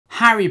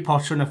Harry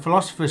Potter and the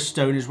Philosopher's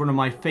Stone is one of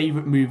my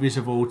favourite movies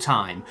of all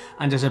time,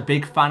 and as a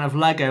big fan of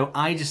Lego,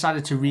 I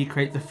decided to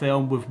recreate the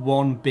film with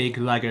one big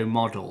Lego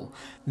model.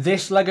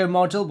 This Lego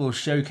model will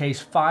showcase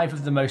 5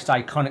 of the most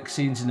iconic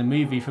scenes in the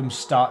movie from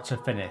start to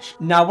finish.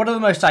 Now, one of the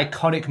most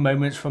iconic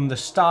moments from the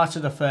start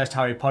of the first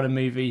Harry Potter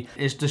movie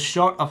is the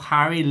shot of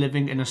Harry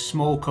living in a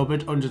small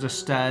cupboard under the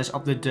stairs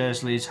of the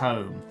Dursleys'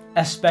 home.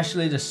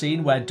 Especially the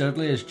scene where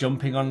Dudley is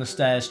jumping on the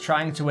stairs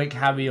trying to wake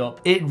Harry up.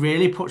 It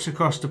really puts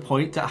across the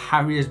point that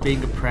Harry is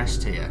being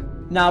oppressed here.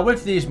 Now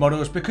with these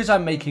models, because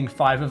I'm making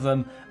 5 of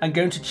them, I'm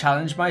going to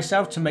challenge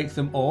myself to make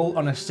them all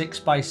on a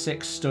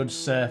 6x6 stud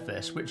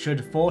surface, which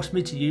should force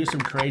me to use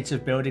some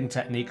creative building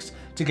techniques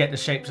to get the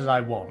shapes that I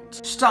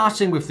want.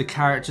 Starting with the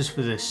characters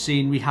for this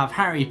scene, we have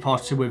Harry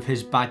Potter with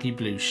his baggy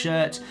blue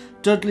shirt,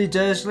 Dudley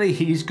Dursley,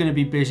 he's going to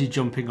be busy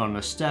jumping on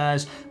the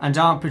stairs, and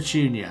Aunt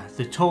Petunia,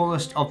 the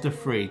tallest of the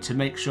 3, to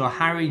make sure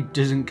Harry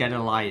doesn't get a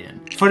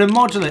lie-in. For the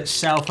model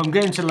itself, I'm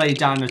going to lay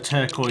down a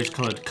turquoise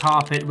coloured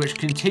carpet which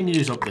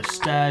continues up the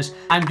stairs.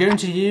 I'm going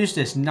to use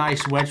this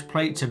nice wedge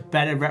plate to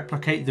better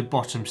replicate the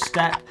bottom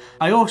step.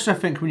 I also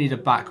think we need a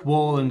back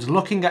wall, and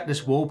looking at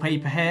this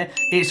wallpaper here,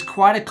 it's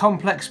quite a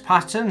complex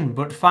pattern,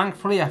 but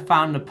thankfully I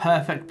found the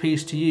perfect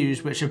piece to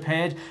use, which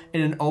appeared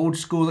in an old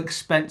school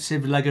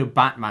expensive Lego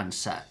Batman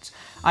set.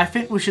 I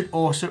think we should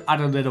also add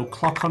a little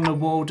clock on the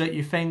wall, don't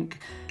you think?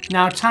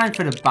 Now time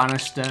for the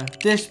banister.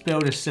 This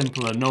build is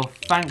simple enough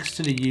thanks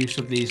to the use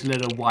of these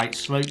little white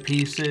slope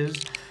pieces.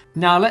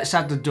 Now let's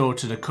add the door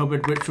to the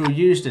cupboard, which will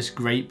use this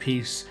great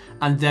piece,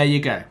 and there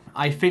you go.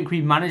 I think we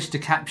managed to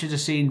capture the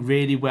scene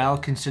really well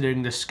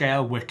considering the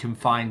scale we're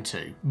confined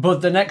to.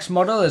 But the next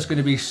model is going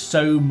to be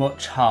so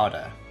much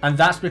harder, and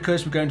that's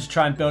because we're going to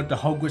try and build the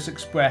Hogwarts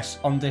Express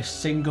on this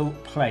single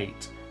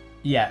plate.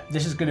 Yeah,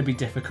 this is going to be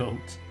difficult.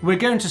 We're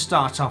going to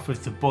start off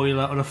with the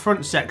boiler or the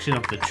front section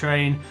of the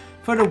train.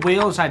 For the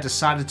wheels, I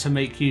decided to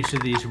make use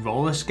of these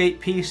roller skate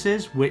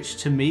pieces, which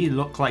to me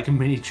look like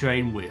mini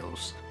train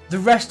wheels. The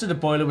rest of the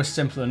boiler was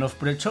simple enough,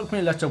 but it took me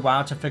a little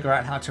while to figure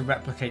out how to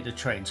replicate the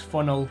train's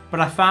funnel, but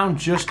I found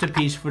just a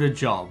piece for the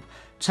job.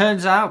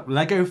 Turns out,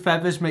 Lego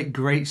feathers make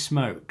great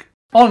smoke.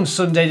 On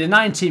Sunday the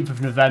 19th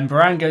of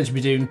November, I'm going to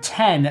be doing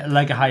 10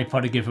 LEGO Harry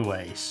Potter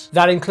giveaways.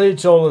 That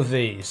includes all of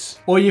these.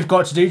 All you've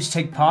got to do to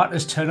take part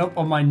is turn up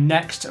on my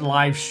next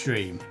live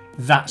stream.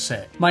 That's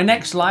it. My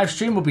next live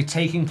stream will be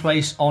taking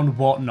place on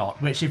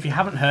Whatnot, which if you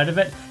haven't heard of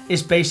it,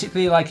 is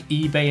basically like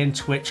eBay and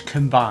Twitch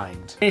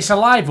combined. It's a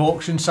live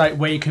auction site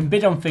where you can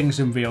bid on things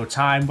in real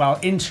time while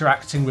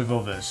interacting with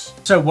others.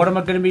 So what am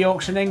I going to be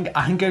auctioning?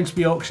 I'm going to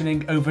be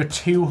auctioning over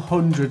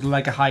 200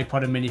 LEGO Harry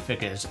Potter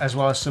minifigures, as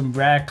well as some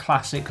rare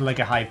classic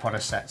LEGO Harry Potter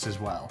sets as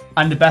well.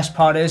 And the best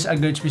part is,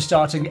 I'm going to be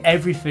starting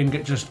everything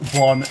at just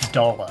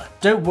 $1.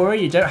 Don't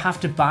worry, you don't have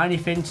to buy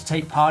anything to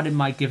take part in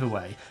my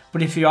giveaway.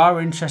 But if you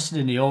are interested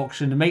in the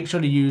auction, make sure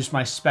to use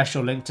my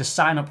special link to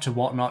sign up to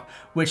Whatnot,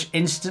 which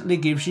instantly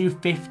gives you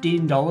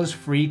 $15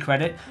 free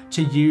credit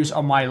to use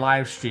on my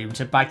live stream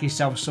to bag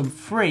yourself some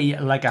free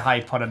LEGO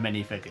Harry Potter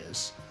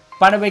minifigures.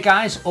 By the way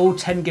guys, all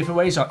 10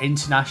 giveaways are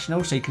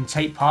international, so you can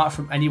take part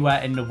from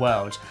anywhere in the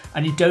world,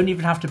 and you don't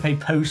even have to pay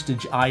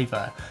postage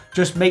either.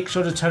 Just make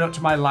sure to turn up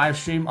to my live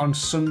stream on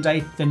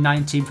Sunday the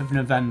 19th of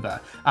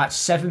November at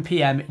 7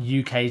 PM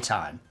UK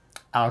time.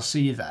 I'll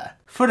see you there.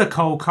 For the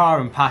coal car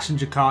and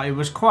passenger car, it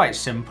was quite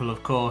simple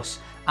of course,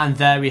 and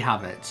there we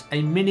have it,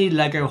 a mini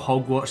Lego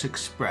Hogwarts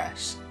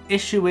Express.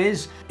 Issue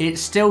is,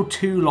 it's still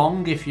too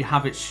long if you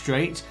have it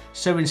straight,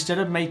 so instead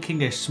of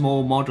making a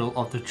small model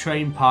of the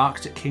train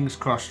parked at King's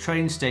Cross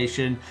train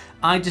station,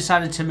 I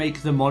decided to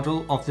make the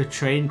model of the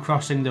train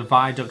crossing the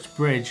viaduct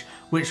bridge,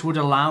 which would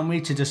allow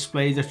me to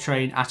display the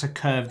train at a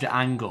curved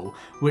angle,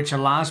 which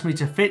allows me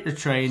to fit the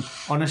train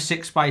on a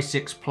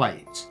 6x6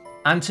 plate.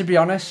 And to be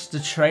honest, the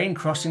train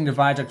crossing the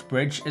viaduct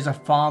bridge is a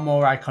far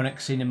more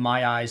iconic scene in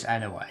my eyes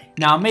anyway.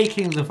 Now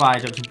making the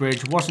viaduct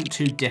bridge wasn't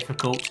too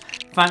difficult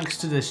thanks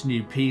to this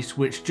new piece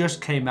which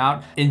just came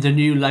out in the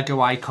new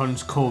LEGO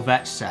Icons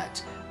Corvette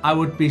set. I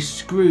would be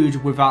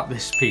screwed without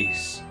this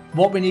piece.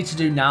 What we need to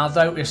do now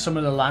though is some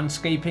of the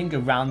landscaping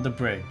around the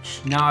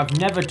bridge. Now I've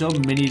never done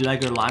mini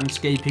Lego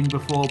landscaping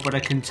before, but I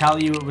can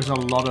tell you it was a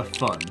lot of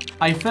fun.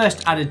 I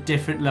first added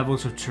different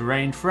levels of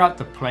terrain throughout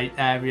the plate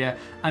area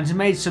and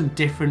made some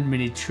different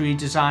mini tree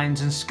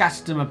designs and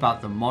scattered them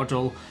about the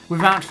model,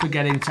 without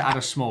forgetting to add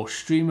a small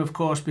stream of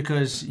course,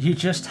 because you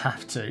just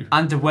have to.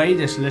 And the way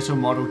this little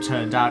model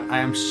turned out I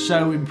am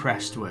so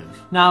impressed with.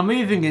 Now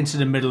moving into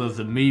the middle of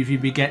the movie,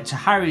 we get to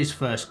Harry's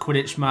first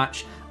Quidditch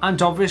match,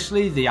 and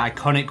obviously the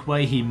iconic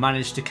way he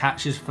managed to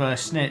catch his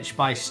first snitch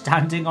by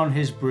standing on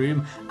his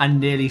broom and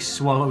nearly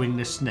swallowing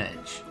the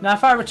snitch. Now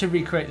if I were to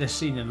recreate this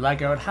scene in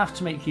Lego, I'd have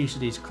to make use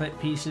of these clip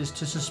pieces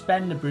to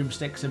suspend the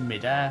broomsticks in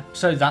mid-air,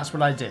 so that's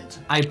what I did.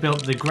 I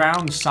built the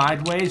ground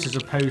sideways as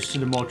opposed to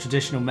the more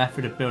traditional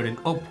method of building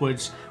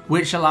upwards,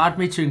 which allowed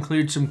me to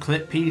include some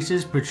clip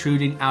pieces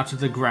protruding out of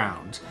the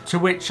ground, to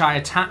which I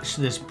attached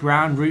this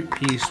brown root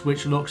piece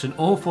which looks an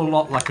awful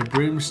lot like a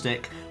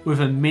broomstick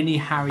with a mini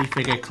Harry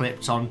figure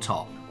clipped on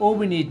top. all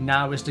we need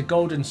now is the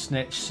golden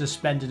snitch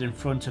suspended in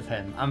front of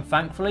him, and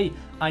thankfully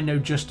I know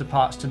just the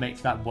parts to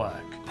make that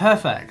work.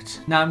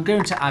 Perfect. Now I'm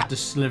going to add the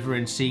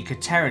Slytherin Seeker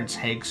Terrence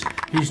Higgs,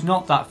 who's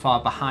not that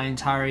far behind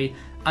Harry,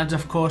 and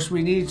of course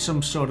we need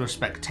some sort of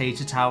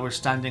spectator tower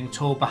standing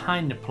tall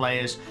behind the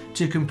players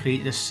to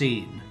complete the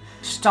scene.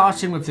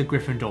 Starting with the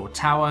Gryffindor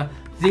Tower,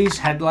 these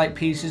headlight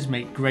pieces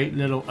make great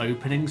little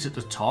openings at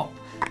the top,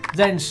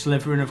 then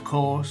Slytherin of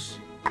course,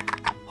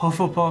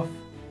 Hufflepuff,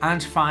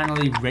 and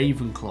finally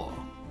Ravenclaw.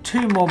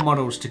 2 more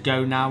models to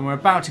go now, and we're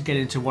about to get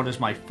into what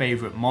is my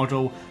favourite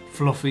model,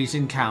 Fluffy's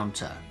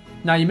Encounter.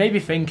 Now you may be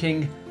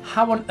thinking,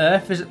 how on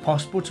earth is it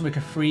possible to make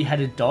a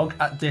 3-headed dog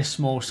at this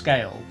small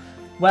scale?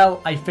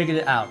 Well, I figured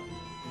it out,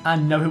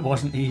 and no, it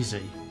wasn't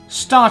easy.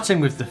 Starting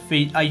with the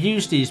feet, I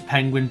used these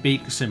penguin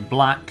beaks in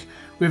black,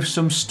 with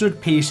some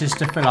stud pieces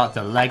to fill out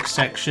the leg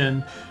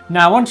section.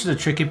 Now onto the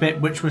tricky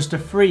bit, which was the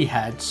 3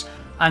 heads,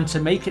 and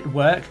to make it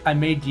work I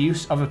made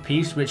use of a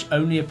piece which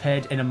only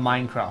appeared in a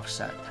Minecraft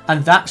set.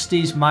 And that's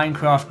these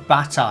Minecraft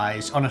bat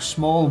eyes on a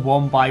small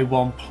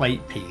 1x1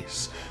 plate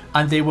piece,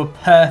 and they were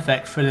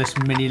perfect for this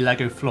mini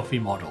Lego Fluffy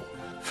model.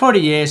 For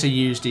the ears I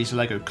used these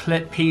Lego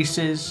clip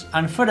pieces,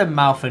 and for the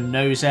mouth and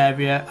nose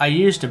area I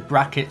used a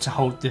bracket to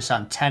hold this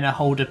antenna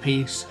holder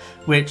piece,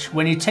 which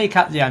when you take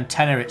out the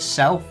antenna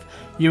itself,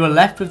 you are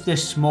left with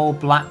this small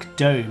black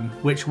dome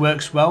which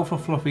works well for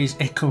Fluffy's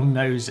ickle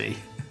nosy.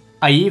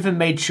 I even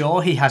made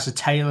sure he has a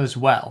tail as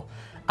well,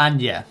 and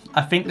yeah,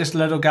 I think this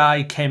little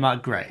guy came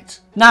out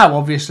great. Now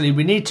obviously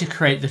we need to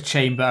create the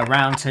chamber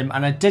around him,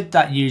 and I did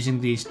that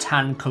using these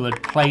tan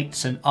coloured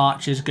plates and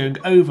arches going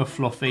over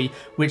Fluffy,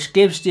 which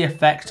gives the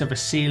effect of a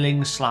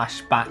ceiling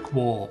 / back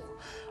wall.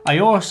 I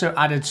also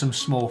added some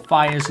small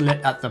fires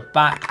lit at the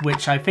back,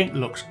 which I think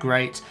looks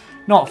great,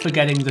 not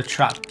forgetting the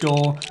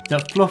trapdoor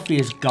that Fluffy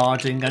is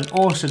guarding, and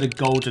also the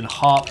golden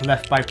harp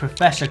left by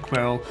Professor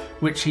Quirrell,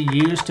 which he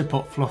used to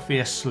put Fluffy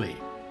asleep.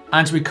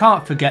 And we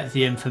can't forget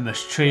the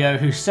infamous trio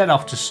who set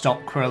off to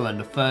stop Quirrell in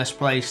the first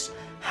place,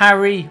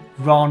 Harry,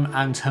 Ron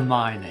and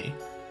Hermione.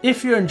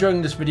 If you're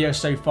enjoying this video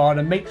so far,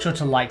 then make sure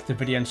to like the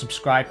video and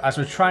subscribe, as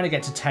we're trying to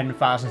get to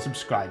 10,000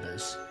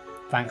 subscribers.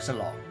 Thanks a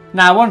lot.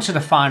 Now onto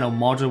the final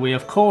model. We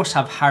of course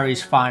have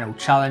Harry's final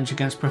challenge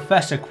against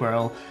Professor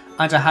Quirrell,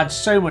 and I had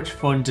so much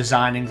fun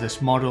designing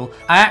this model.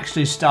 I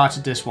actually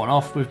started this one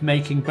off with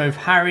making both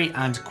Harry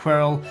and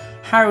Quirrell.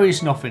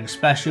 Harry's nothing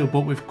special, but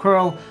with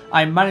Quirrell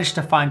I managed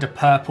to find a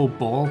purple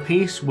ball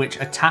piece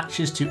which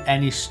attaches to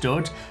any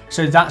stud,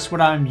 so that's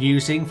what I'm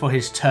using for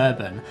his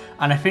turban,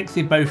 and I think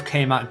they both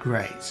came out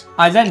great.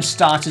 I then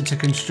started to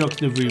construct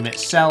the room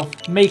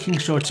itself, making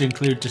sure to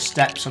include the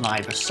steps on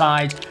either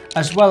side,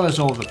 as well as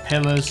all the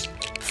pillars.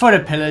 For the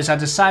pillars I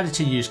decided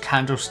to use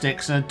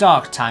candlesticks in a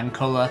dark tan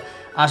colour,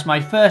 as my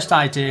first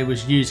idea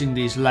was using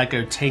these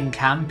Lego tin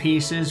can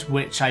pieces,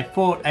 which I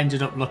thought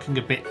ended up looking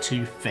a bit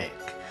too thick.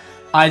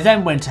 I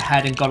then went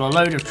ahead and got a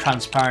load of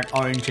transparent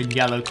orange and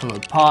yellow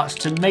coloured parts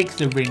to make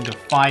the ring of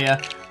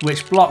fire,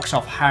 which blocks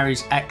off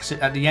Harry's exit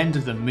at the end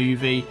of the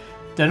movie.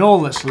 Then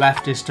all that's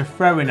left is to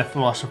throw in a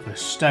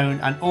Philosopher's Stone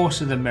and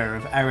also the Mirror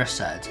of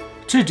Erised.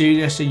 To do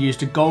this I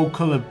used a gold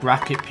coloured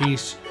bracket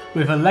piece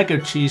with a Lego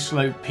cheese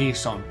slope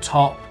piece on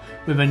top,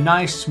 with a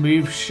nice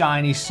smooth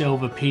shiny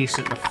silver piece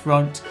at the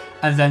front,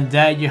 and then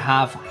there you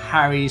have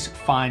Harry's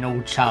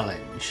final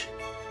challenge.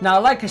 Now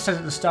like I said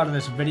at the start of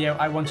this video,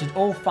 I wanted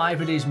all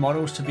 5 of these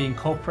models to be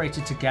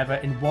incorporated together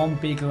in one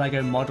big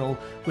Lego model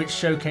which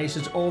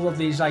showcases all of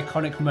these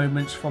iconic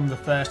moments from the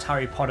first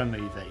Harry Potter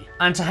movie.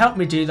 And to help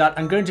me do that,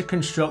 I'm going to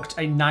construct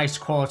a nice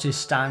quality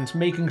stand,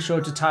 making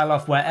sure to tile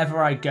off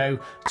wherever I go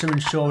to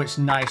ensure it's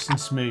nice and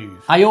smooth.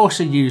 I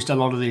also used a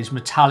lot of these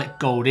metallic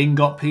gold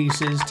ingot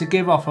pieces to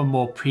give off a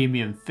more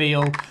premium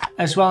feel,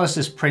 as well as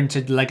this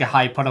printed Lego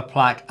Harry Potter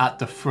plaque at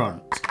the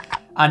front.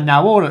 And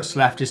now all that's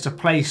left is to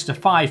place the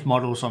 5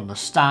 models on the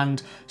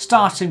stand,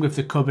 starting with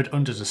the cupboard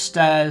under the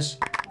stairs,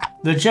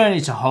 the journey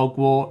to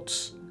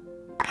Hogwarts,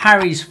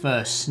 Harry's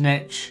first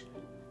snitch,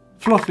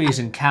 Fluffy's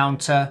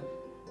encounter,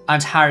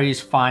 and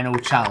Harry's final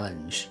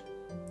challenge.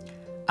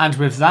 And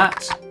with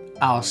that,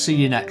 I'll see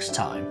you next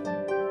time.